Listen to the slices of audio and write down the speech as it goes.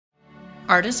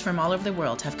Artists from all over the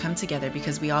world have come together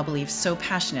because we all believe so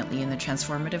passionately in the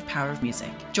transformative power of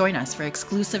music. Join us for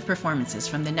exclusive performances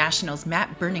from the Nationals'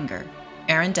 Matt Berninger,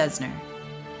 Aaron Dessner,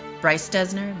 Bryce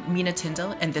Dessner, Mina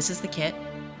Tindle, and This Is the Kit,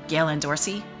 Gail Ann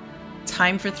Dorsey,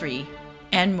 Time for Three,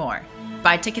 and more.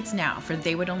 Buy tickets now for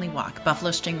They Would Only Walk,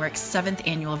 Buffalo Stringworks' 7th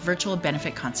annual virtual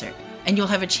benefit concert, and you'll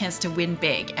have a chance to win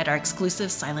big at our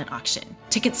exclusive silent auction.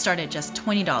 Tickets start at just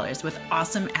 $20 with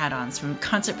awesome add-ons from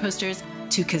concert posters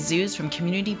to kazoos from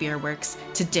Community Beer Works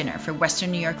to dinner for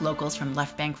Western New York locals from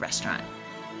Left Bank Restaurant.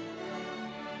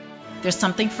 There's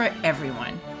something for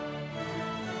everyone.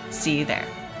 See you there.